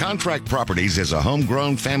Contract Properties is a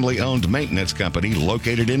homegrown, family-owned maintenance company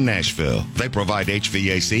located in Nashville. They provide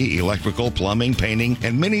HVAC, electrical, plumbing, painting,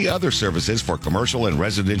 and many other services for commercial and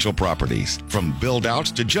residential properties. From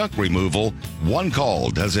build-outs to junk removal, one call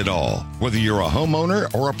does it all. Whether you're a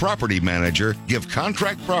homeowner or a property manager, give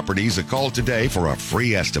Contract Properties a call today for a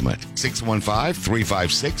free estimate.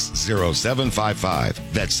 615-356-0755.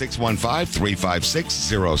 That's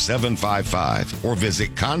 615-356-0755. Or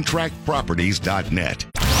visit contractproperties.net.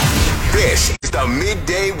 This is the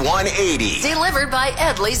Midday 180. Delivered by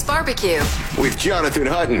Edley's Barbecue. With Jonathan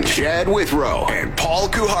Hutton, Chad Withrow, and Paul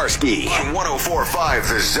Kuharski. On 104.5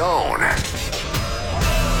 The Zone.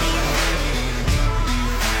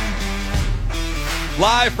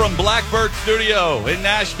 Live from Blackbird Studio in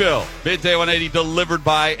Nashville. Midday 180 delivered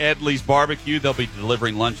by Edley's Barbecue. They'll be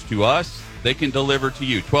delivering lunch to us. They can deliver to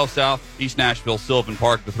you. 12 South, East Nashville, Sylvan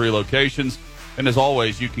Park, the 3 locations. And as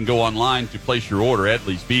always, you can go online to place your order at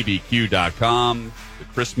edleysbbq.com. The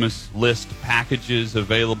Christmas list packages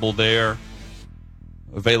available there.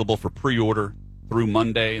 Available for pre-order through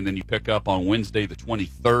Monday, and then you pick up on Wednesday the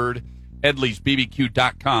 23rd.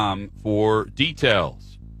 edleysbbq.com for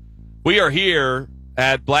details. We are here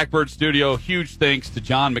at Blackbird Studio. Huge thanks to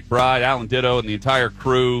John McBride, Alan Ditto, and the entire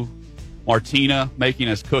crew. Martina making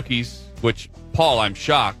us cookies, which, Paul, I'm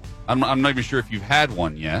shocked. I'm not even sure if you've had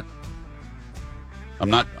one yet. I'm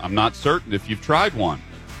not certain if you've tried one.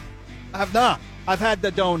 I have not. I've had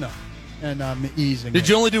the donut, and I'm easing. Did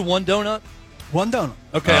you only do one donut? One donut.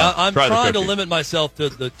 Okay, I'm trying to limit myself to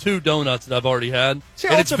the 2 donuts that I've already had. See,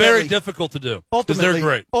 and it's very difficult to do because they're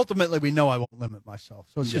great. Ultimately, we know I won't limit myself,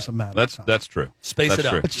 so it's just a matter of time. That's true. Space it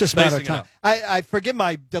out. It's just a matter of time. I forgive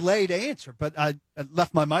my delayed answer, but I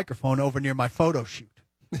left my microphone over near my photo shoot.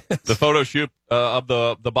 The photo shoot of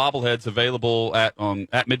the bobbleheads available at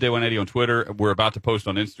Midday 180 on Twitter. We're about to post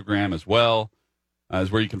on Instagram as well,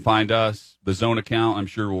 is where you can find us. The Zone account, I'm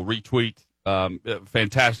sure, will retweet.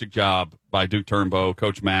 Fantastic job by Duke Turnbow,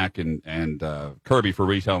 Coach Mack, and Kirby for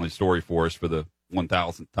retelling the story for us for the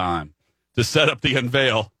 1,000th time to set up the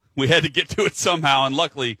unveil. We had to get to it somehow, and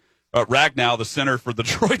luckily, Ragnow, the center for the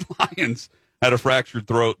Detroit Lions, had a fractured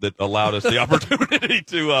throat that allowed us the opportunity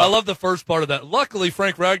to. I love the first part of that. Luckily,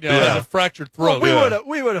 Frank Ragnow had a fractured throat. Well,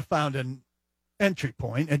 we would have found an entry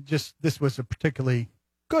point, and this was a particularly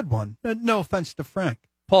good one. No offense to Frank.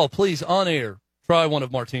 Paul, please, on air, try one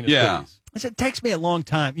of Martina's cookies. I said, it takes me a long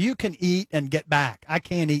time. You can eat and get back. I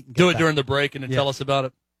can't eat and get back. Do it during the break and then tell us about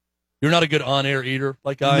it. You're not a good on-air eater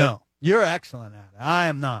like I am. No, you're excellent at it. I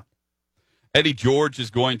am not. Eddie George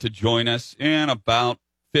is going to join us in about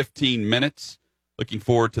 15 minutes. Looking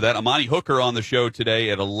forward to that. Amani Hooker on the show today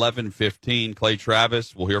at 11:15. Clay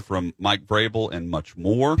Travis. We'll hear from Mike Vrabel and much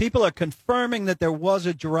more. People are confirming that there was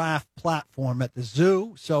a giraffe platform at the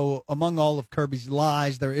zoo. So among all of Kirby's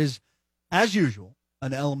lies, there is, as usual,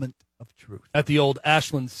 an element of truth. At the old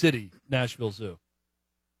Ashland City, Nashville Zoo.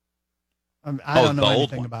 I don't know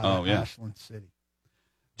anything about Ashland City.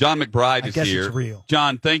 John McBride is here. It's real.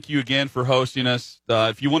 John, thank you again for hosting us.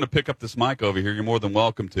 If you want to pick up this mic over here, you're more than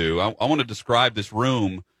welcome to. I want to describe this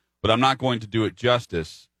room, but I'm not going to do it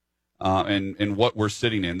justice in what we're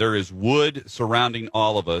sitting in. There is wood surrounding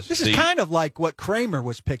all of us. This is kind of like what Kramer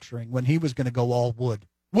was picturing when he was going to go all wood.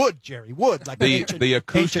 Wood, Jerry, wood. Like the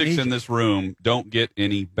acoustics in this room don't get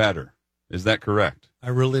any better. Is that correct? I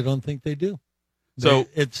really don't think they do. So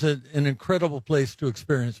it's an incredible place to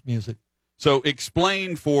experience music. So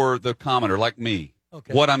explain for the commenter like me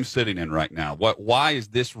what I'm sitting in right now. Why is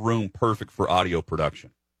this room perfect for audio production?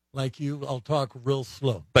 Like you, I'll talk real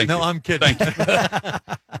slow. Thank you. No, I'm kidding. Thank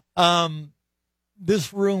you.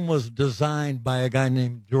 This room was designed by a guy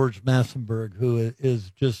named George Massenberg, who is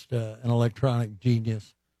just an electronic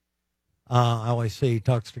genius. I always say he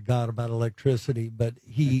talks to God about electricity, but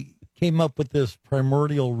he came up with this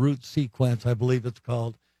primordial root sequence, I believe it's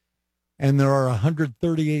called. And there are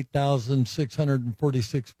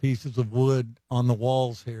 138,646 pieces of wood on the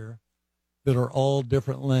walls here that are all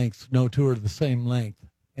different lengths. No two are the same length.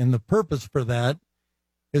 And the purpose for that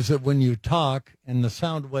is that when you talk and the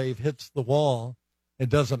sound wave hits the wall, it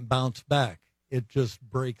doesn't bounce back. It just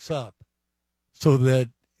breaks up so that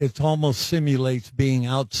it almost simulates being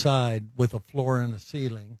outside with a floor and a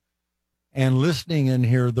ceiling. And listening in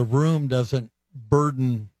here, the room doesn't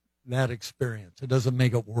burden that experience. It doesn't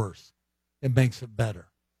make it worse. It makes it better.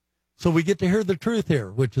 So we get to hear the truth here,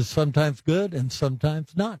 which is sometimes good and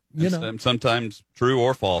sometimes not. Sometimes true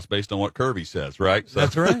or false based on what Kirby says, right? So.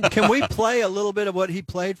 That's right. Can we play a little bit of what he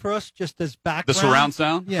played for us, just as background? The surround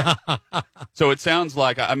sound? Yeah. So it sounds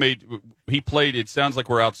like, he played, it sounds like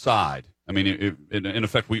we're outside. I mean, in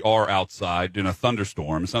effect, we are outside in a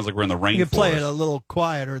thunderstorm. It sounds like we're in the rainforest. You can play it a little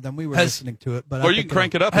quieter than we were listening to it, but or you can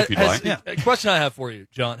crank it up if you'd like. A question I have for you,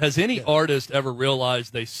 John: has any artist ever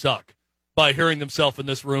realized they suck by hearing themselves in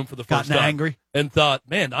this room for the first time, angry, and thought,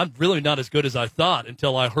 "Man, I'm really not as good as I thought,"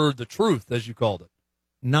 until I heard the truth, as you called it?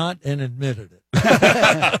 Not and admitted it,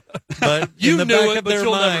 but you in the knew back it, of but their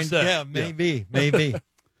you'll never mind, say. yeah, maybe.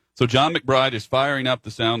 So John McBride is firing up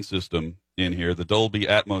the sound system in here, the Dolby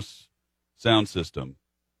Atmos sound system.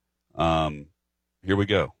 Here we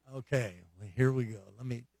go. Okay, here we go.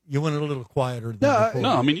 You went a little quieter than before.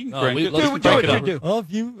 No, I mean, you can crank it. Let's do crank what it you up.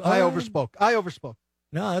 do. Well, I overspoke.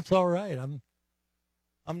 No, that's all right.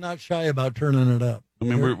 I'm not shy about turning it up. I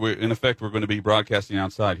mean, we're in effect, we're going to be broadcasting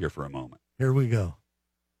outside here for a moment. Here we go.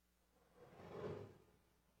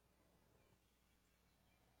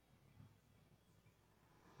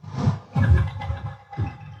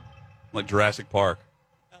 Like Jurassic Park.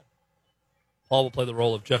 Paul will play the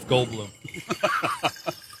role of Jeff Goldblum.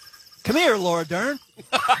 Come here, Laura Dern.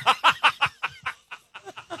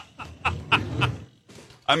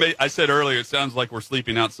 I said earlier, it sounds like we're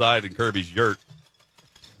sleeping outside in Kirby's yurt.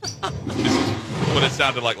 This is what it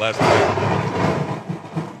sounded like last night.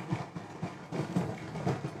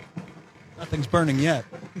 Nothing's burning yet.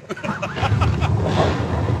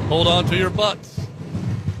 Hold on to your butts.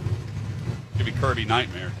 Give me Kirby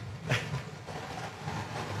nightmare.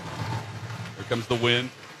 Here comes the wind,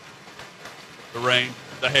 the rain,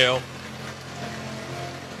 the hail.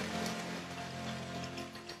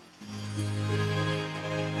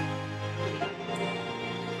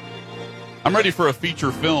 I'm ready for a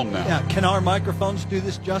feature film now. Yeah, can our microphones do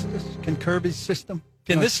this justice? Can Kirby's system?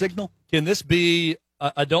 Can this signal? Can this be?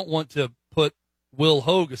 I don't want to put Will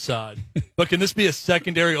Hogue aside, but can this be a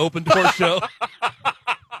secondary open door show?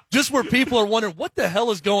 Just where people are wondering what the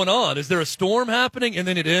hell is going on. Is there a storm happening? And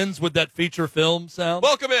then it ends with that feature film sound.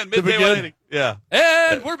 Welcome in, Midday 180. Yeah.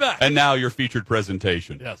 And we're back. And now your featured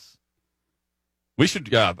presentation. Yes. We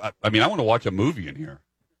should, I want to watch a movie in here.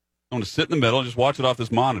 I want to sit in the middle and just watch it off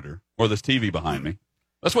this monitor or this TV behind me.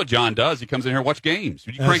 That's what John does. He comes in here and watch games.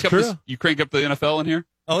 You crank up the NFL in here?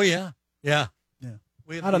 Oh, yeah. I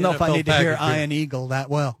don't know if I need to hear Iron Eagle that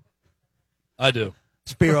well. I do.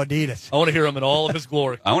 Spiro Ditas. I want to hear him in all of his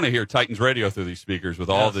glory. I want to hear Titans Radio through these speakers with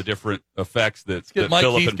all the different effects that Philip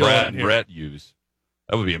Keith and Brett use.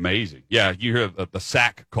 That would be amazing. Yeah, you hear the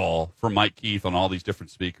sack call from Mike Keith on all these different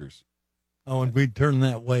speakers. Oh, and we'd turn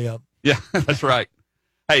that way up. Yeah, that's right.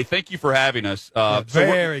 Hey, thank you for having us.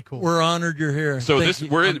 Very cool. We're honored you're here. So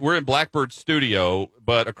we're in Blackbird Studio,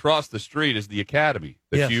 but across the street is the Academy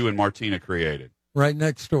that you and Martina created. Right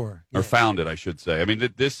next door. Or founded, I should say. I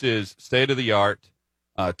mean, this is state-of-the-art,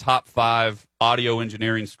 top 5 audio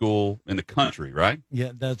engineering school in the country, right?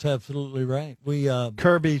 Yeah, that's absolutely right. We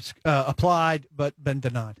Kirby's applied but been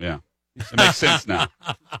denied. Yeah. It makes sense now.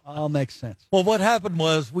 All makes sense. Well, what happened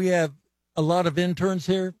was we have a lot of interns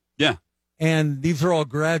here. Yeah. And these are all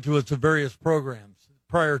graduates of various programs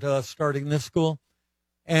prior to us starting this school.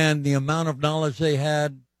 And the amount of knowledge they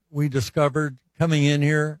had, we discovered coming in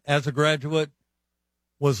here as a graduate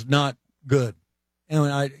was not good.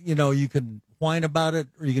 And you can whine about it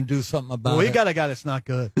or you can do something about it. We got a guy that's not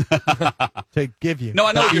good to give you. No,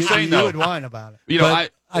 I know what you're saying, though. You would whine about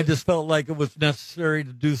it. I just felt like it was necessary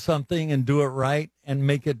to do something and do it right and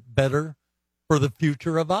make it better for the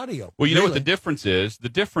future of audio. Well, you know what the difference is? The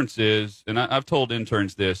difference is, and I've told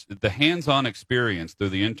interns this, the hands-on experience through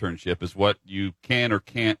the internship is what you can or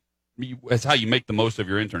can't, it's how you make the most of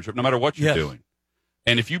your internship, no matter what you're doing.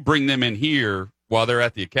 And if you bring them in here while they're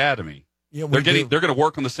at the academy, they're going to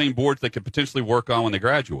work on the same boards they could potentially work on when they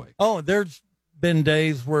graduate. Oh, there's been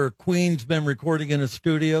days where Queen's been recording in a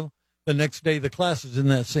studio. The next day, the class is in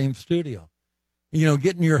that same studio.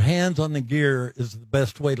 Getting your hands on the gear is the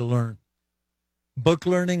best way to learn. Book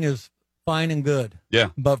learning is fine and good. Yeah.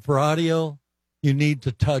 But for audio, you need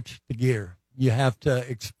to touch the gear. You have to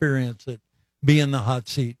experience it, be in the hot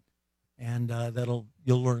seat, and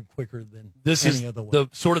you'll learn quicker than any other way.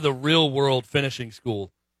 This is the real world finishing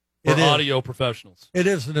school for audio professionals. It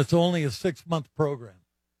is, and it's only a 6-month program.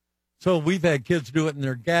 So we've had kids do it in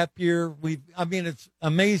their gap year. It's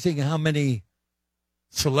amazing how many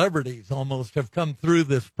celebrities almost have come through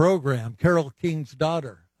this program. Carole King's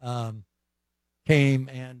daughter came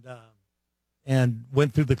and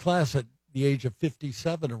went through the class at the age of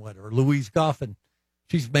 57 or whatever. Louise Goffin,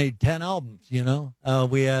 she's made 10 albums.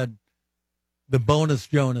 We had the bonus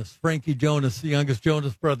Jonas, Frankie Jonas, the youngest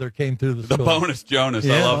Jonas brother, came through the school. The bonus Jonas,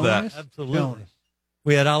 I love that. Absolutely. Jonas.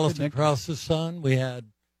 We had Alison Krauss's son. We had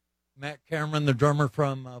Matt Cameron, the drummer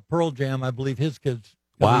from Pearl Jam. I believe his kids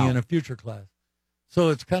coming in a future class. So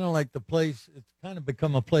it's kind of like the place. It's kind of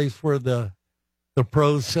become a place where the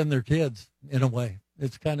pros send their kids in a way.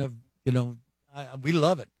 It's kind of, we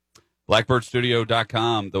love it.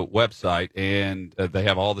 Blackbirdstudio.com, the website, and they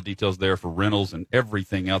have all the details there for rentals and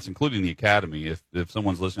everything else, including the academy. If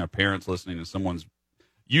someone's listening, or parents listening, and someone's,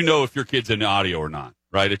 if your kid's into audio or not,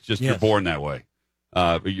 right? It's just You're born that way.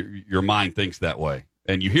 Your mind thinks that way,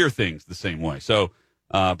 and you hear things the same way. So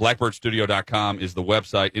blackbirdstudio.com is the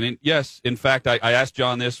website. And in fact, I asked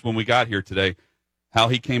John this when we got here today, how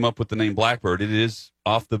he came up with the name Blackbird. It is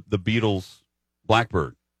off the Beatles'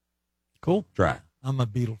 Blackbird. Cool track. I'm a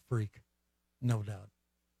Beatle freak, no doubt.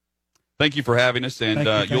 Thank you for having us, and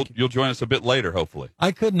thank you. You'll join us a bit later, hopefully.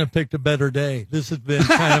 I couldn't have picked a better day. This has been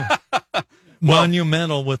kind of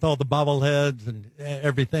monumental with all the bobbleheads and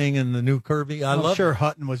everything and the new Kirby. I'm sure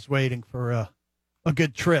Hutton was waiting for a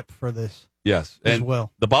good trip for this. Yes, as and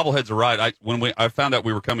well. The bobbleheads arrived. When I found out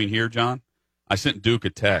we were coming here, John, I sent Duke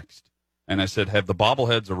a text, and I said, "Have the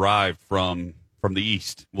bobbleheads arrived from the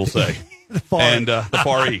east?" We'll say, the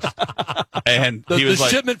Far East. And he was the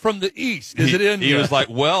like, shipment from the east. Is it in? He was like,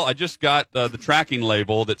 "Well, I just got the tracking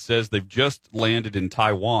label that says they've just landed in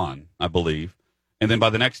Taiwan, I believe." And then by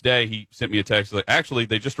the next day, he sent me a text like, "Actually,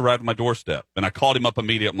 they just arrived at my doorstep." And I called him up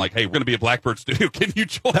immediately. I'm like, "Hey, we're going to be at Blackbird Studio. Can you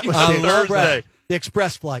join us on Thursday?" The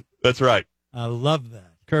express flight. That's right. I love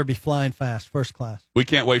that. Kirby flying fast, first class. We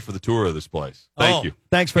can't wait for the tour of this place. Thank you.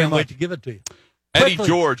 Thanks very Can't much. wait to give it to you. Eddie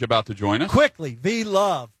George about to join us. Quickly, V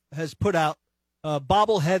Love has put out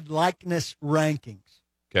bobblehead likeness rankings.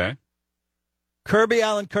 Okay. Kirby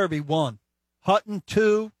Allen Kirby 1, Hutton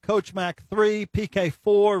 2, Coach Mac 3, PK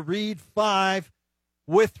 4, Reed 5,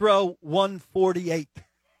 Withrow 148.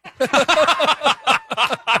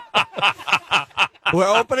 We're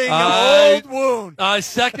opening an old wound. I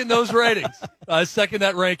second those ratings. I second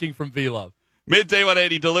that ranking from V Love. Midday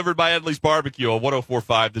 180 delivered by Edley's Barbecue on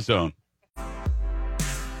 104.5 The Zone.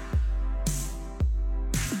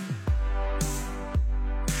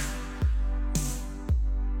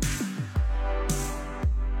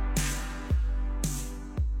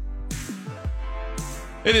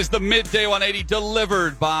 It is the Midday 180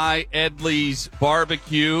 delivered by Edley's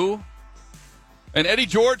Barbecue. And Eddie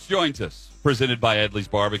George joins us, presented by Edley's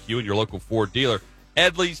Barbecue and your local Ford dealer.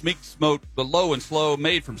 Edley's meat smoked, the low and slow,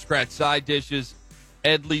 made from scratch side dishes.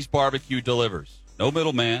 Edley's Barbecue delivers. No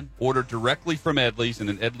middleman. Order directly from Edley's, and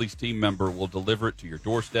an Edley's team member will deliver it to your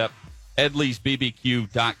doorstep.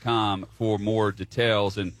 Edley'sBBQ.com for more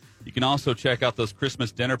details. And you can also check out those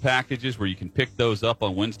Christmas dinner packages where you can pick those up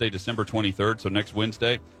on Wednesday, December 23rd, so next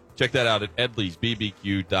Wednesday. Check that out at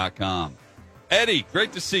Edley'sBBQ.com. Eddie,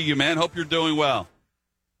 great to see you, man. Hope you're doing well.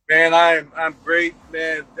 Man, I'm great,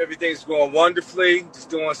 man. Everything's going wonderfully. Just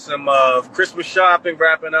doing some Christmas shopping,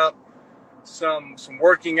 wrapping up some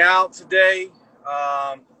working out today.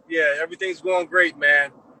 Everything's going great,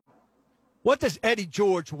 man. What does Eddie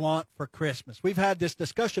George want for Christmas? We've had this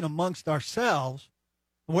discussion amongst ourselves.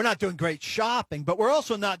 We're not doing great shopping, but we're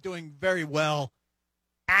also not doing very well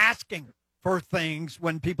asking for things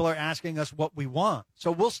when people are asking us what we want.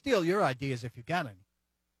 So we'll steal your ideas if you got any.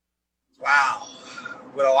 Wow.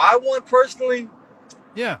 Well, I want personally.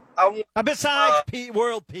 Yeah. Besides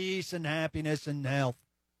world peace and happiness and health.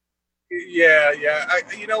 Yeah.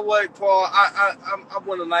 You know what, Paul? I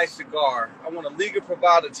want a nice cigar. I want a Liga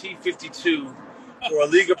Privada T52 or a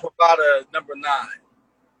Liga Privada number 9.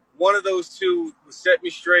 One of those two would set me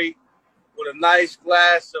straight with a nice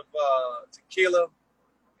glass of tequila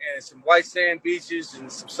and some white sand beaches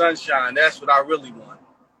and some sunshine. That's what I really want.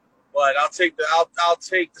 But I'll take the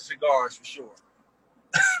cigars for sure.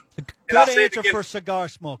 Good answer for cigar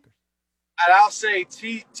smokers. And I'll say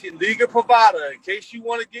Liga Privada, in case you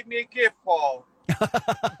want to give me a gift, Paul.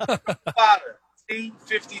 Privada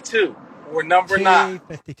T52 or number 9.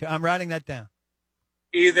 T52. I'm writing that down.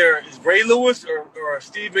 Either it's Ray Lewis or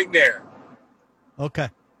Steve McNair. Okay.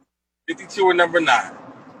 52 or number 9.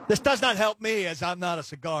 This does not help me as I'm not a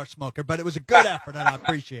cigar smoker, but it was a good effort and I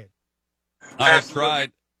appreciate it.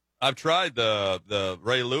 I've tried the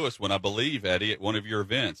Ray Lewis one, I believe, Eddie, at one of your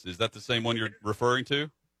events. Is that the same one you're referring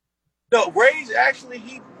to? No, Ray's actually,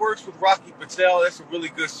 he works with Rocky Patel. That's a really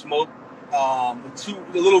good smoke. A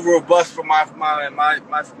little robust for my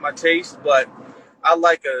taste, but I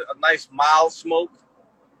like a nice mild smoke.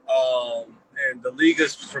 And the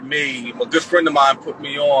Ligas for me, a good friend of mine put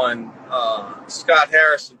me on, Scott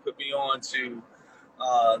Harrison put me on to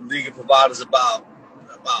Liga Privadas about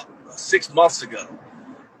 6 months ago.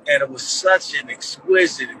 And it was such an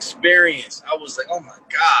exquisite experience. I was like, oh my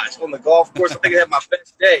gosh, on the golf course, I think I had my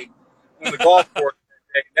best day on the golf course.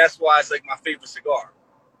 And that's why it's like my favorite cigar.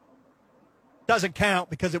 Doesn't count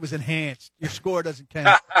because it was enhanced. Your score doesn't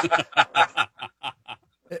count.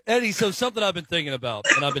 Eddie, so something I've been thinking about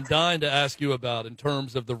and I've been dying to ask you about in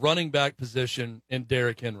terms of the running back position in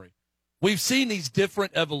Derrick Henry. We've seen these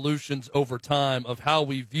different evolutions over time of how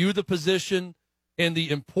we view the position and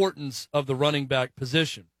the importance of the running back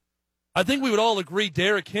position. I think we would all agree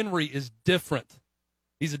Derrick Henry is different.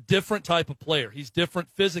 He's a different type of player. He's different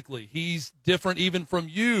physically. He's different even from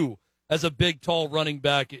you as a big, tall running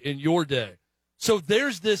back in your day. So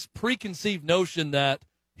there's this preconceived notion that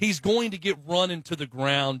he's going to get run into the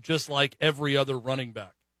ground just like every other running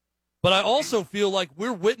back. But I also feel like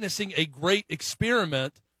we're witnessing a great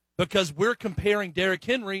experiment because we're comparing Derrick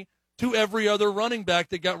Henry to every other running back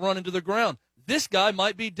that got run into the ground. This guy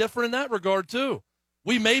might be different in that regard, too.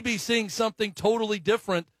 We may be seeing something totally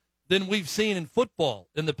different than we've seen in football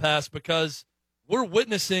in the past because we're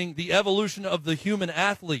witnessing the evolution of the human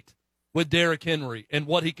athlete with Derrick Henry and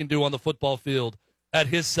what he can do on the football field at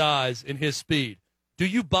his size and his speed. Do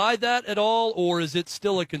you buy that at all, or is it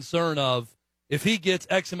still a concern of if he gets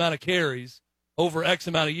X amount of carries over X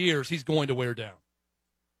amount of years, he's going to wear down?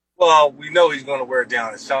 Well, we know he's going to wear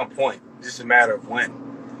down at some point. It's just a matter of when.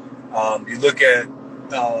 You look at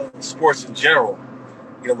sports in general.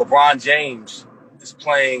 LeBron James is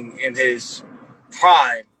playing in his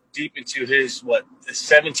prime, deep into his, the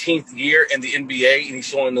 17th year in the NBA, and he's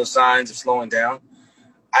showing no signs of slowing down.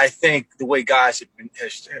 I think the way guys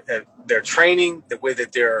have their training, the way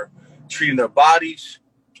that they're treating their bodies,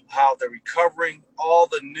 how they're recovering, all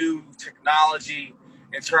the new technology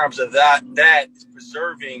in terms of that is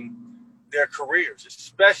preserving their careers,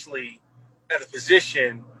 especially at a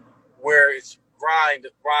position where it's grind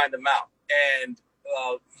them out. And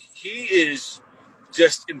he is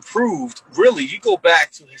just improved. Really, you go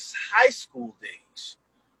back to his high school days.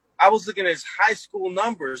 I was looking at his high school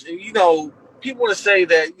numbers, and people want to say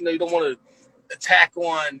that you don't want to attack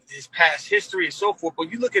on his past history and so forth, but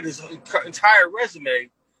you look at his entire resume.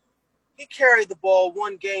 He carried the ball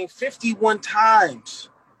one game 51 times,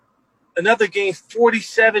 another game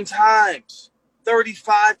 47 times,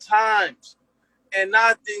 35 times, and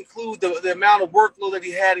not to include the amount of workload that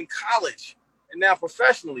he had in college and now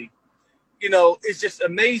professionally. It's just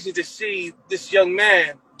amazing to see this young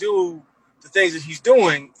man do the things that he's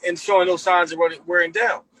doing and showing no signs of wearing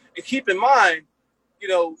down. And keep in mind,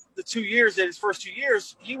 the his first 2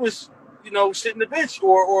 years, he was, sitting the bench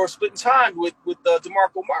or splitting time with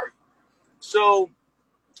DeMarco Murray. So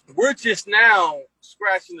we're just now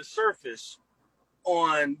scratching the surface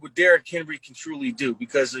on what Derrick Henry can truly do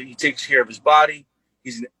because he takes care of his body.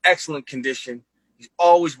 He's in excellent condition. He's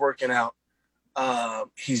always working out.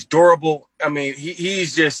 He's durable. I mean,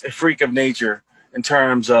 he's just a freak of nature in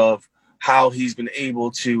terms of how he's been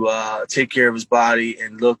able to take care of his body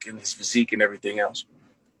and look and his physique and everything else.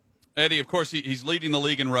 Eddie, of course, he's leading the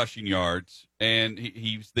league in rushing yards, and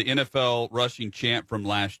he's the NFL rushing champ from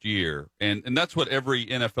last year. And that's what every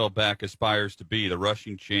NFL back aspires to be, the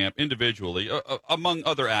rushing champ individually, among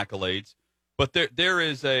other accolades. But there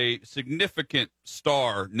is a significant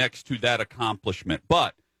star next to that accomplishment.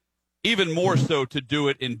 But even more so to do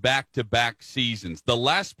it in back-to-back seasons. The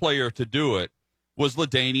last player to do it was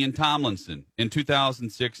LaDainian Tomlinson in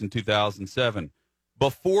 2006 and 2007.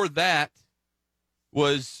 Before that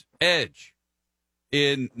was Edge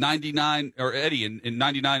in 99, or Eddie in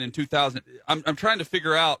 99 and 2000. I'm trying to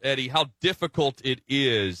figure out, Eddie, how difficult it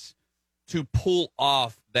is to pull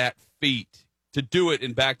off that feat, to do it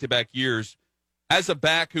in back-to-back years. As a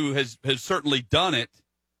back who has certainly done it,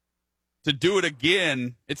 to do it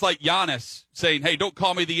again, it's like Giannis saying, hey, don't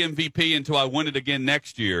call me the MVP until I win it again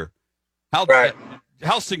next year.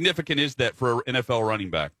 How significant is that for an NFL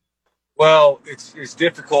running back? Well, it's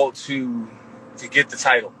difficult to get the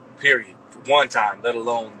title, period, one time, let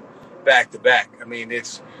alone back-to-back. I mean,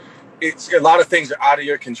 it's a lot of things are out of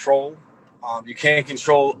your control. You can't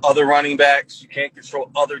control other running backs. You can't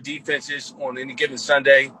control other defenses on any given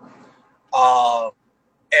Sunday.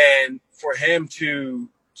 And for him to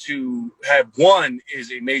have won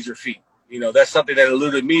is a major feat. That's something that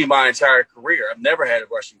eluded me my entire career. I've never had a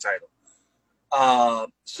rushing title.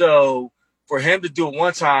 So for him to do it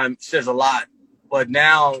one time says a lot. But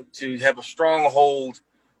now to have a strong hold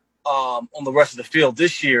on the rest of the field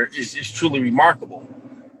this year is truly remarkable.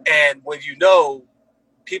 And when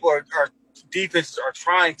defenses are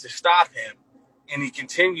trying to stop him and he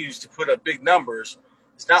continues to put up big numbers,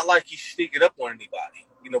 it's not like he's sneaking up on anybody,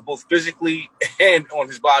 both physically and on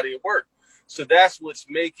his body of work. So that's what's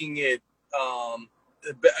making it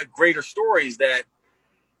a greater story is that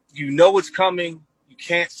it's coming, you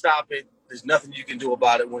can't stop it. There's nothing you can do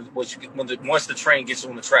about it once the train gets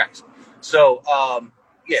on the tracks. So,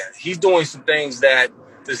 he's doing some things that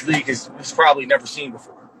this league has probably never seen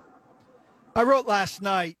before. I wrote last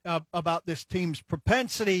night about this team's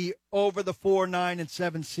propensity over the 4, 9, and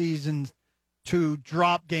 7 seasons to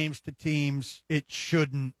drop games to teams it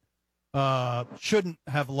shouldn't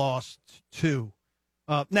have lost to.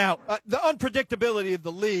 Now, the unpredictability of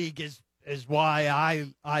the league is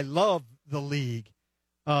why I love the league.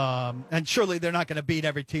 And surely they're not going to beat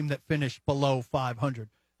every team that finished below 500.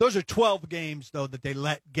 Those are 12 games, though, that they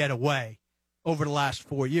let get away over the last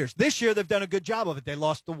 4 years. This year, they've done a good job of it. They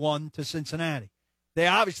lost the 1 to Cincinnati. They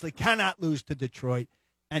obviously cannot lose to Detroit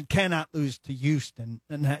and cannot lose to Houston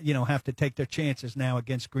and have to take their chances now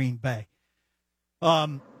against Green Bay.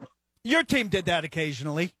 Your team did that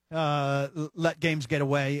occasionally, let games get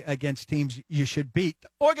away against teams you should beat.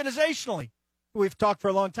 Organizationally, we've talked for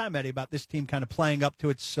a long time, Eddie, about this team kind of playing up to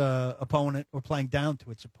its opponent or playing down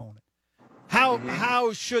to its opponent.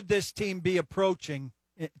 How should this team be approaching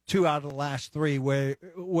 2 out of the last 3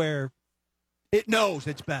 where it knows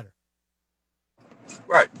it's better?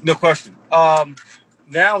 Right, no question.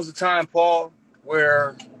 Now is the time, Paul,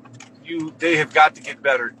 where they have got to get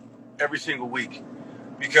better every single week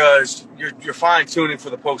because you're fine-tuning for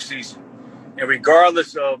the postseason. And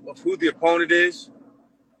regardless of who the opponent is,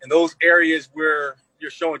 in those areas where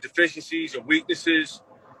you're showing deficiencies or weaknesses,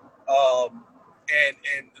 and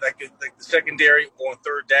like the secondary on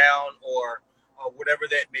third down or whatever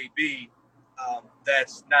that may be,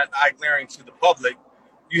 that's not eye-glaring to the public,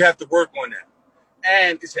 you have to work on that.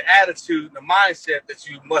 And it's an attitude and a mindset that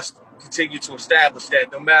you must continue to establish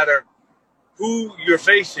that no matter who you're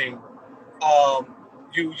facing,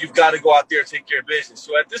 you've got to go out there and take care of business.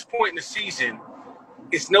 So at this point in the season,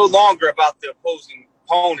 it's no longer about the opposing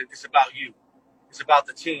opponent. It's about you. It's about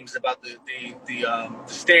the team. It's about the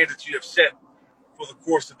standards you have set for the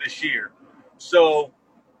course of this year. So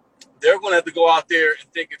they're going to have to go out there and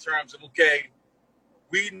think in terms of, okay,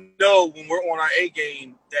 we know when we're on our A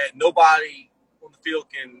game that nobody on the field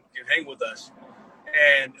can hang with us,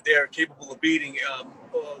 and they're capable of beating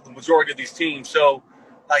the majority of these teams. So,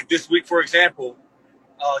 like this week, for example,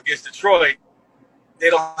 against Detroit, they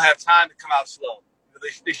don't have time to come out slow.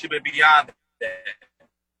 They should be beyond that.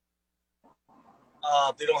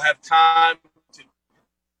 They don't have time to.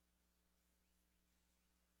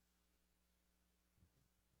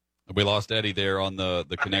 We lost Eddie there on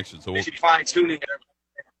the connection. So they should be fine-tuning.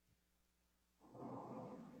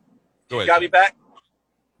 Go ahead. You got me back?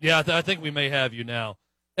 Yeah, I think we may have you now.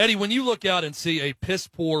 Eddie, when you look out and see a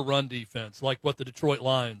piss-poor run defense like what the Detroit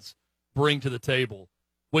Lions bring to the table,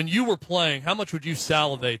 when you were playing, how much would you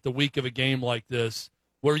salivate the week of a game like this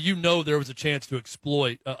where you know there was a chance to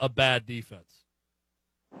exploit a bad defense?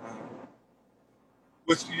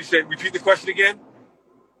 What you said? Repeat the question again.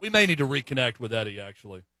 We may need to reconnect with Eddie,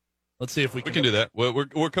 actually. Let's see if we can do that. Well,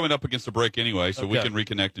 we're coming up against a break anyway, so we can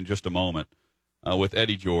reconnect in just a moment with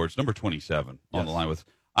Eddie George, number 27, on the line with.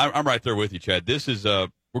 I'm right there with you, Chad. This is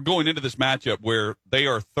we're going into this matchup where they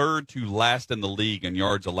are third to last in the league in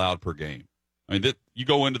yards allowed per game. I mean, you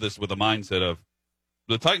go into this with a mindset of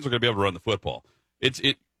the Titans are going to be able to run the football.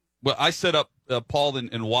 Well, I set up Paul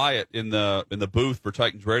and Wyatt in the booth for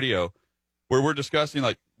Titans Radio, where we're discussing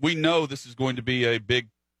we know this is going to be a big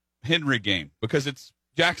Henry game because it's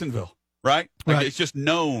Jacksonville, right? It's just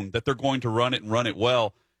known that they're going to run it and run it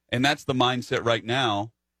well, and that's the mindset right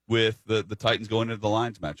now with the Titans going into the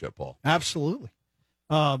Lions matchup, Paul. Absolutely.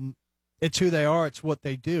 It's who they are. It's what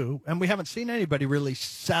they do. And we haven't seen anybody really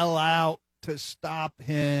sell out to stop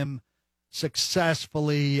him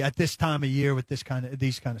successfully at this time of year with these kind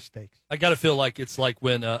of stakes. I got to feel like it's like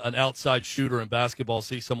when an outside shooter in basketball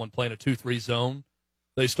sees someone playing a 2-3 zone,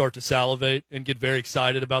 they start to salivate and get very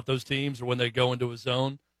excited about those teams, or when they go into a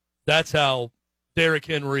zone. That's how Derrick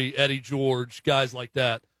Henry, Eddie George, guys like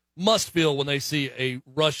that must feel when they see a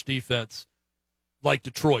rush defense like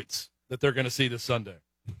Detroit's that they're going to see this Sunday.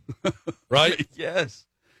 Right? Yes.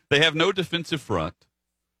 They have no defensive front.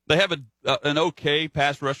 They have an okay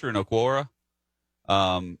pass rusher in Okwara.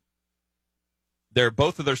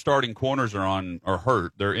 Both of their starting corners are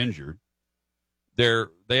hurt. They're injured. They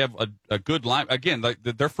have a good line. Again,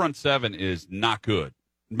 their front seven is not good.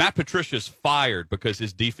 Matt Patricia's fired because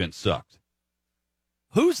his defense sucked.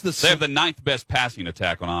 They have the 9th best passing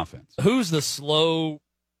attack on offense. Who's the slow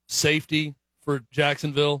safety for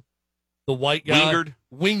Jacksonville? The white guy?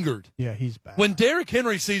 Wingard. Yeah, he's bad. When Derrick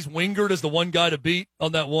Henry sees Wingard as the one guy to beat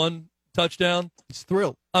on that one touchdown, he's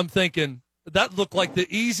thrilled. I'm thinking that looked like the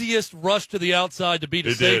easiest rush to the outside to beat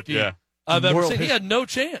a safety I've ever seen. He had no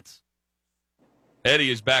chance.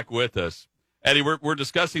 Eddie is back with us. Eddie, we're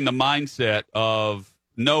discussing the mindset of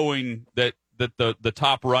knowing that that the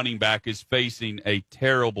top running back is facing a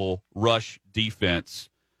terrible rush defense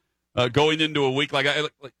going into a week like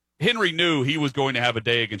Henry knew he was going to have a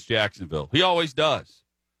day against Jacksonville. He always does.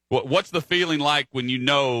 What's the feeling like when you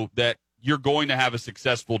know that you're going to have a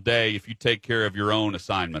successful day if you take care of your own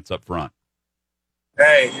assignments up front?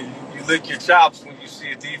 Hey, you lick your chops when you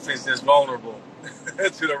see a defense that's vulnerable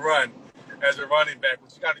to the run as a running back.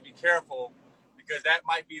 But you got to be careful because that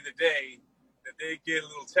might be the day that they get a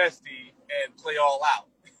little testy and play all out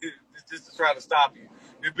just to try to stop you.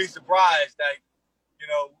 You'd be surprised that,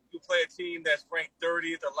 you play a team that's ranked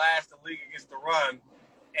 30th or last in the league against the run,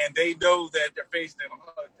 and they know that they're facing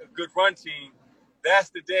a good run team. That's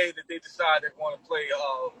the day that they decide they want to play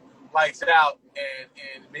lights out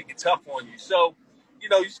and make it tough on you. So, you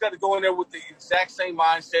just got to go in there with the exact same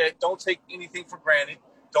mindset. Don't take anything for granted.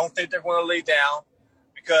 Don't think they're going to lay down,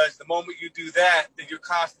 because the moment you do that, then you're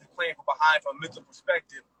constantly playing from behind from a mental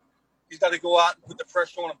perspective. He's got to go out and put the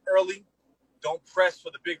pressure on him early. Don't press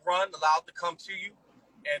for the big run. Allow it to come to you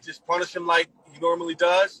and just punish him like he normally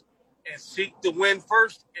does and seek the win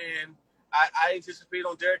first. And I anticipate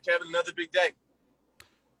on Derek having another big day.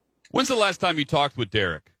 When's the last time you talked with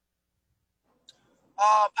Derek?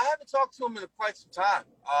 I haven't talked to him in quite some time.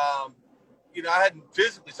 I hadn't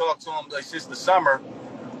physically talked to him since the summer.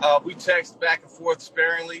 We text back and forth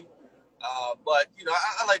sparingly. But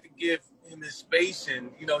I like to give him his space,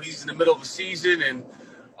 and, he's in the middle of a season, and,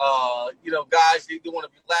 guys, they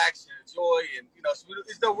want to relax and enjoy. And, so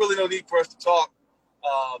there's really no need for us to talk,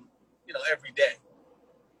 every day.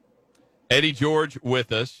 Eddie George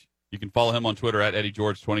with us. You can follow him on Twitter at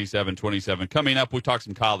EddieGeorge2727. Coming up, we talk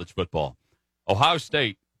some college football. Ohio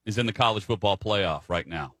State is in the college football playoff right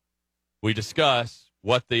now. We discuss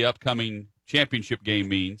what the upcoming championship game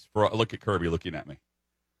means for. Look at Kirby looking at me.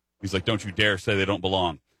 He's like, "Don't you dare say they don't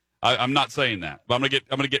belong." I'm not saying that, but I'm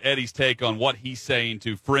gonna get Eddie's take on what he's saying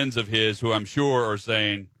to friends of his who I'm sure are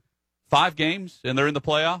saying 5 games and they're in the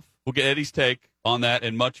playoff. We'll get Eddie's take on that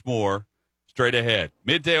and much more straight ahead.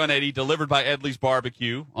 Midday on 80, delivered by Edley's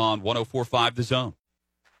Barbecue on 104.5 The Zone.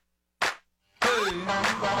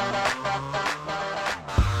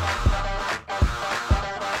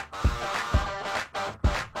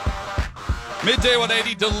 Midday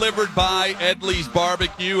 180, delivered by Edley's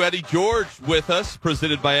Barbecue. Eddie George with us,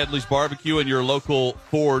 presented by Edley's Barbecue and your local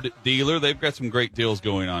Ford dealer. They've got some great deals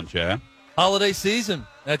going on, Chad. Holiday season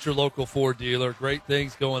at your local Ford dealer. Great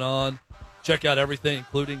things going on. Check out everything,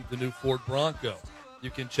 including the new Ford Bronco.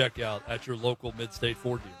 You can check out at your local Mid-State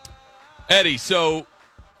Ford dealer. Eddie, so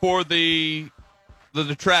for the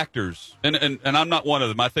detractors, and I'm not one of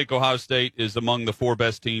them. I think Ohio State is among the 4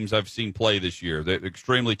 best teams I've seen play this year. They're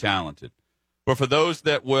extremely talented. But for those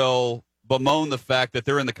that will bemoan the fact that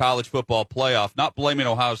they're in the college football playoff, not blaming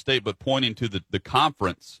Ohio State, but pointing to the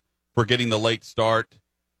conference for getting the late start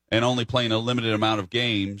and only playing a limited amount of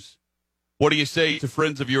games, what do you say to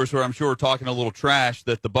friends of yours who I'm sure are talking a little trash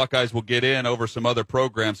that the Buckeyes will get in over some other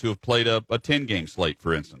programs who have played a 10-game slate,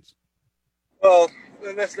 for instance? Well,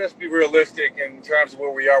 let's be realistic in terms of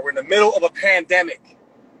where we are. We're in the middle of a pandemic.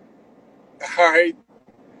 All right?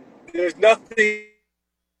 There's nothing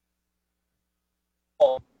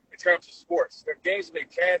in terms of sports. Their games have been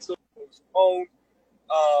canceled, postponed.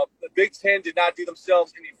 The Big Ten did not do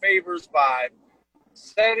themselves any favors by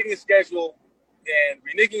setting a schedule and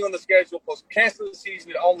reneging on the schedule, canceling the season,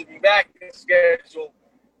 and only be back in the schedule.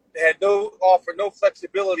 They had no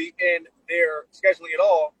flexibility in their scheduling at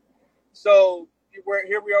all. So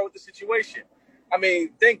here we are with the situation. I mean,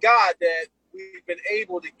 thank God that we've been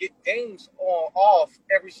able to get games off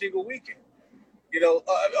every single weekend.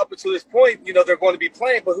 Up until this point, they're going to be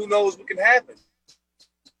playing, but who knows what can happen.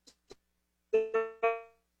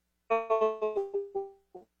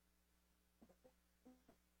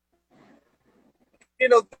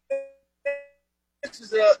 This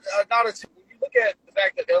is not a team. When you look at the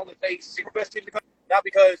fact that they only face 6 best teams in the country, not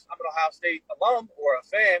because I'm an Ohio State alum or a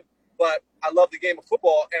fan, but I love the game of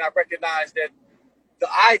football, and I recognize that the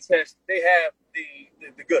eye test, they have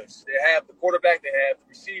the goods. They have the quarterback, they have the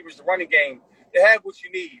receivers, the running game. They have what you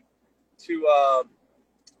need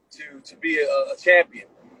to be a champion.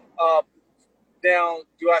 Now,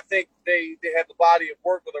 do I think they have the body of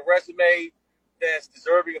work with a resume that's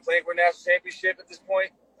deserving of playing for a national championship at this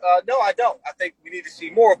point? No, I don't. I think we need to see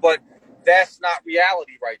more, but that's not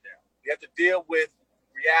reality right now. We have to deal with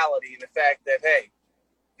reality and the fact that, hey,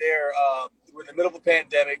 we're in the middle of a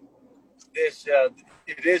pandemic.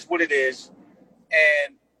 It is what it is,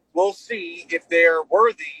 and we'll see if they're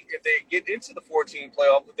worthy, if they get into the 14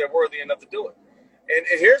 playoff, if they're worthy enough to do it.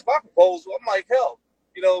 And here's my proposal. I'm like, hell,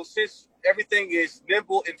 since everything is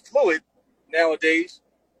nimble and fluid nowadays,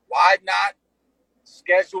 why not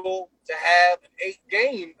schedule to have an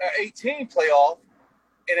 18 playoff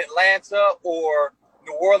in Atlanta or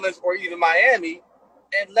New Orleans or even Miami,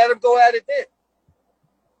 and let them go at it then.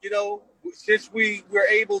 Since we're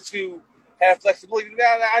able to have flexibility.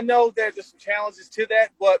 Now, I know that there's some challenges to that,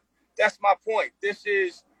 but that's my point. This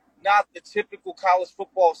is not the typical college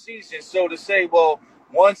football season. So to say, well,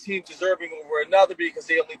 one team's deserving over another because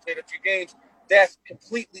they only played a few games, that's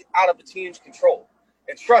completely out of the team's control.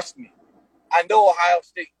 And trust me, I know Ohio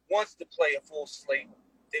State wants to play a full slate.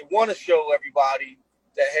 They want to show everybody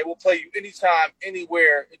that, hey, we'll play you anytime,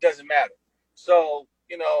 anywhere, it doesn't matter. So,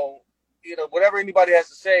 whatever anybody has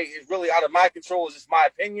to say is really out of my control. It's just my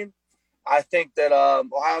opinion. I think that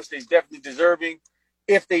Ohio State is definitely deserving,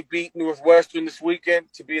 if they beat Northwestern this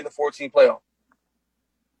weekend, to be in the 14 playoff.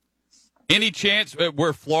 Any chance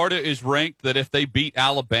where Florida is ranked that if they beat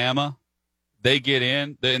Alabama, they get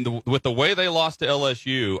in? With the way they lost to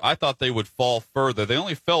LSU, I thought they would fall further. They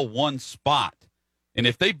only fell one spot. And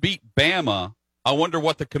if they beat Bama, I wonder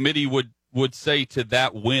what the committee would say to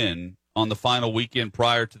that win on the final weekend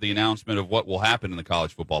prior to the announcement of what will happen in the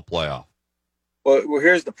college football playoff. Well,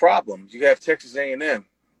 here's the problem. You have Texas A&M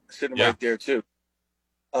sitting right there, too,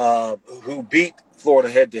 who beat Florida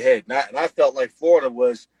head-to-head. And I felt like Florida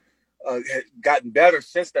had gotten better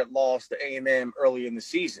since that loss to A&M early in the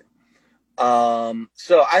season.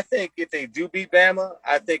 So I think if they do beat Bama,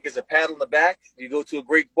 I think it's a pat on the back. You go to a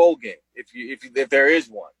great bowl game, if there is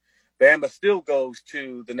one. Bama still goes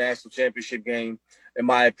to the national championship game, in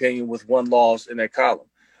my opinion, with one loss in that column.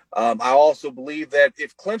 I also believe that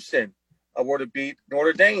if Clemson were to beat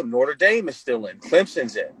Notre Dame is still in.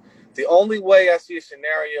 Clemson's in. The only way I see a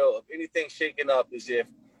scenario of anything shaking up is if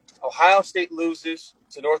Ohio State loses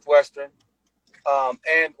to Northwestern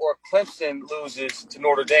and or Clemson loses to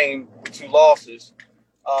Notre Dame, 2 losses.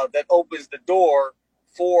 That opens the door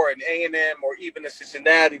for an A&M or even a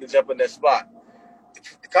Cincinnati to jump in that spot.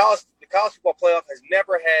 The college football playoff has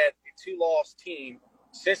never had a 2-loss team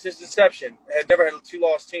since its inception. Has never had a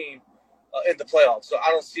 2-loss team in the playoffs. So I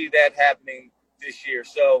don't see that happening this year.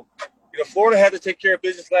 So, Florida had to take care of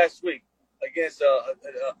business last week against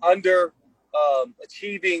an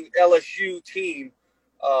achieving LSU team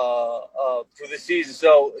for this season.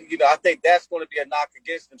 So, I think that's going to be a knock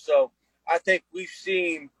against them. So I think we've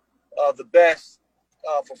seen the best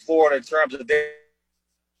for Florida in terms of their.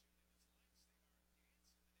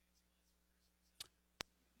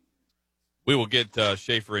 We will get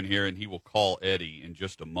Schaefer in here, and he will call Eddie in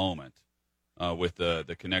just a moment with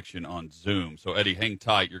the connection on Zoom. So, Eddie, hang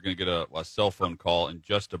tight. You're going to get a cell phone call in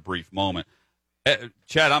just a brief moment.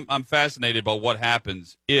 Chad, I'm fascinated by what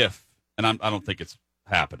happens if, and I don't think it's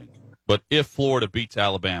happening, but if Florida beats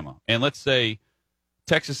Alabama, and let's say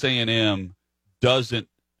Texas A&M doesn't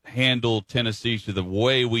handle Tennessee to the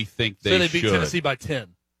way we think they should. So they beat Tennessee by 10.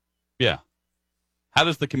 Yeah. How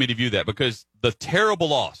does the committee view that? Because the terrible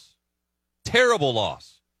loss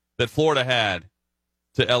that Florida had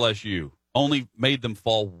to LSU only made them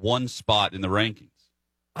fall one spot in the rankings.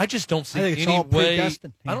 I just don't see any way.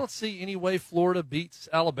 I don't see any way Florida beats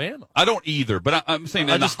Alabama. I don't either, but I'm saying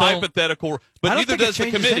in the hypothetical. But neither does the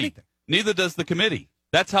committee. Anything. Neither does the committee.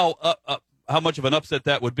 That's how much of an upset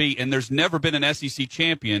that would be. And there's never been an SEC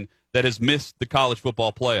champion that has missed the college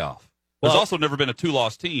football playoff. There's also never been a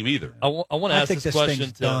 2-loss team either. I want to ask this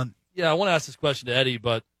question I want to ask this question to Eddie,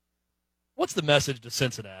 but what's the message to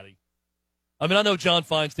Cincinnati? I mean, I know John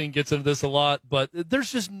Feinstein gets into this a lot, but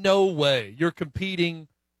there's just no way you're competing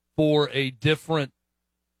for a different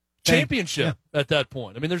championship at that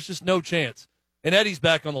point. I mean, there's just no chance. And Eddie's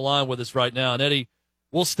back on the line with us right now. And Eddie,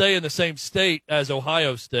 we'll stay in the same state as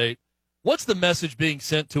Ohio State. What's the message being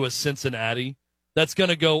sent to a Cincinnati that's going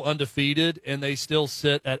to go undefeated and they still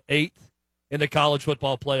sit at 8th in the college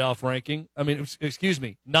football playoff ranking? I mean,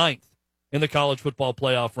 9th in the college football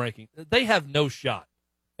playoff ranking. They have no shot.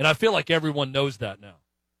 And I feel like everyone knows that now.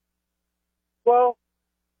 Well,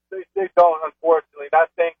 they don't, unfortunately. And I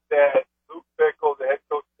think that Luke Fickell, the head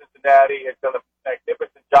coach of Cincinnati, has done a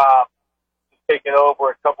magnificent job just taking over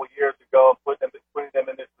a couple years ago and putting them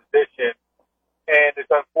in this position. And it's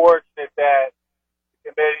unfortunate that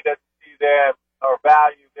the committee doesn't see them or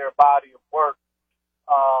value their body of work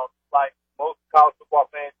like most college football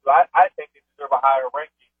fans do. I think they deserve a higher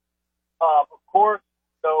ranking. Of course,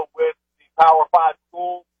 with the Power 5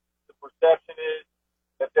 schools, the perception is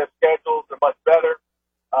that their schedules are much better.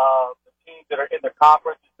 The teams that are in the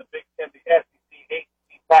conference, the Big Ten, the SEC,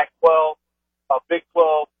 ACC, Pac-12, Big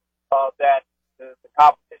 12, that the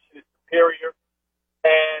competition is superior.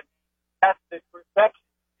 And that's the perception.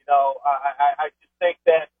 I just think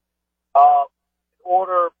that in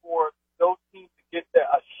order for those teams to get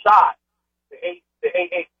a shot, the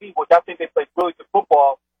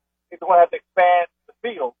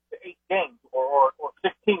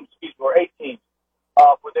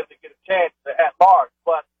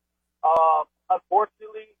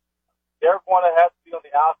they're going to have to be on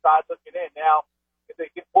the outside looking in. Now, if they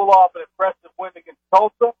can pull off an impressive win against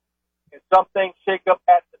Tulsa and some things shake up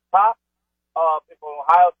at the top, if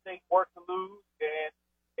Ohio State were to lose and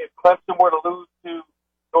if Clemson were to lose to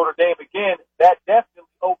Notre Dame again, that definitely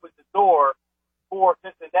opens the door for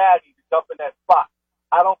Cincinnati to jump in that spot.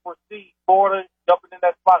 I don't foresee Florida jumping in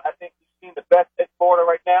that spot. I think we've seen the best at Florida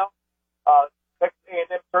right now. Texas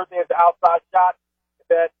A&M certainly has the outside shot if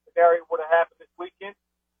that scenario were to happen this weekend.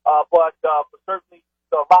 But certainly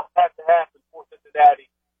a lot has to happen for Cincinnati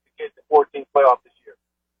to get the 14th playoff this year.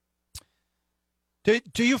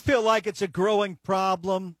 Do you feel like it's a growing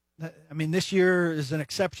problem? I mean, this year is an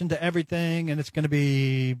exception to everything, and it's going to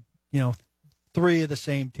be, 3 of the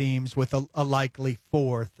same teams with a likely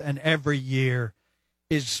fourth, and every year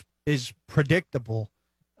is predictable.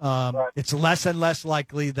 Right. It's less and less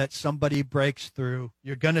likely that somebody breaks through.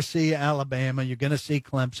 You're going to see Alabama. You're going to see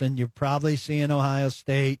Clemson. You're probably seeing Ohio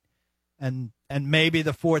State. And maybe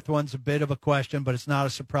the fourth one's a bit of a question, but it's not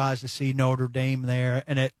a surprise to see Notre Dame there.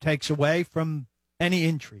 And it takes away from any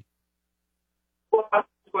intrigue. Well, I think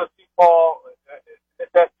we're going to see, Paul, it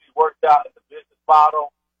actually worked out in the business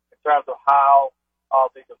model in terms of how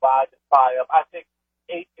they divide the pie up. I think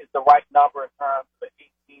 8 is the right number in terms of the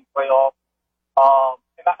 18 playoff.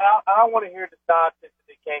 And I don't want to hear this nonsense that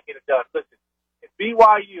they can't get it done. Listen, if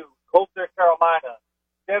BYU, Coastal Carolina,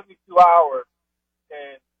 72 hours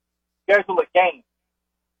and schedule a game,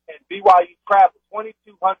 and BYU travel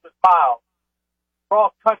 2,200 miles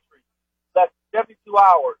cross country, less than 72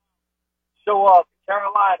 hours, show up in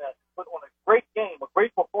Carolina, put on a great game, a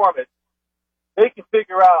great performance, they can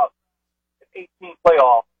figure out an 18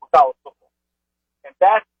 playoff with college football. And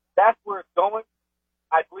that's where it's going.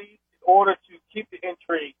 I believe in order to keep the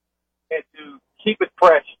intrigue and to keep it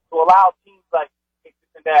fresh, to allow teams like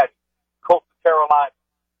Cincinnati, Coastal Carolina,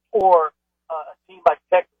 or a team like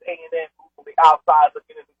Texas A&M, who's on the outside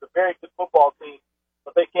looking in, it's a very good football team,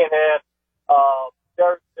 but they can't have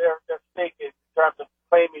their stake in terms of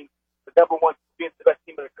claiming the number one, being the best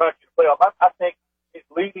team in the country to play off. I think it's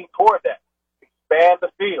leading toward that. Expand the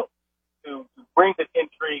field to bring the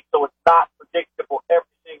intrigue so it's not predictable every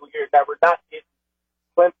single year. That we're not getting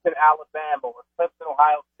Clemson, Alabama, or Clemson,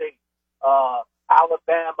 Ohio State,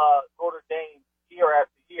 Alabama, Notre Dame year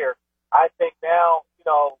after year. I think now,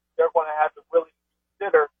 they're going to have to really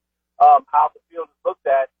consider how the field is looked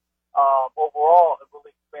at overall and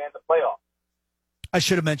really expand the playoff. I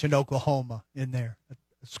should have mentioned Oklahoma in there, a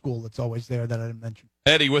school that's always there that I didn't mention.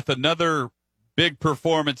 Eddie, with another big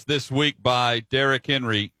performance this week by Derrick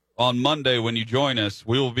Henry, on Monday when you join us,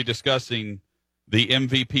 we will be discussing the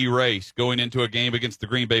MVP race going into a game against the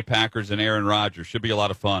Green Bay Packers and Aaron Rodgers. Should be a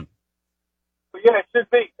lot of fun. Well, yeah, it should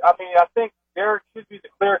be. I mean, I think Derrick should be the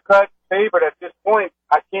clear-cut favorite at this point.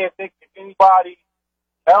 I can't think of anybody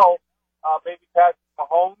else, maybe Patrick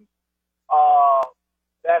Mahomes,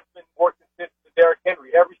 that's been more consistent than Derrick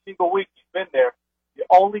Henry. Every single week he's been there. The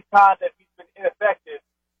only time that he's been ineffective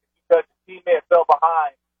is because the team may have fell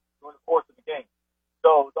behind during the course of the game.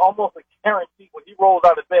 So it's almost a guarantee when he rolls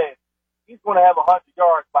out of bed, he's going to have 100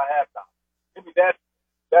 yards by halftime. I mean, that's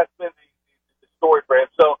been the story for him.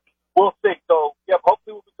 So we'll see. So, yeah,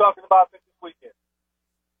 hopefully we'll be talking about this weekend.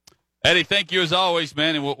 Eddie, thank you as always,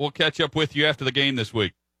 man, and we'll catch up with you after the game this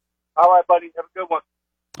week. All right, buddy. Have a good one.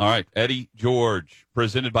 All right, Eddie George,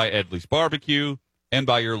 presented by Edley's Barbecue and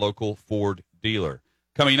by your local Ford dealer.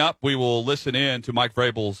 Coming up, we will listen in to Mike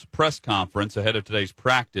Vrabel's press conference ahead of today's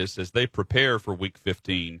practice as they prepare for Week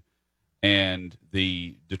 15 and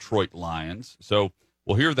the Detroit Lions. So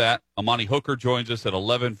we'll hear that. Amani Hooker joins us at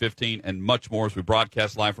 11:15 and much more as we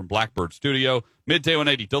broadcast live from Blackbird Studio. Midday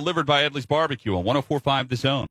 180, delivered by Edley's Barbecue on 104.5 The Zone.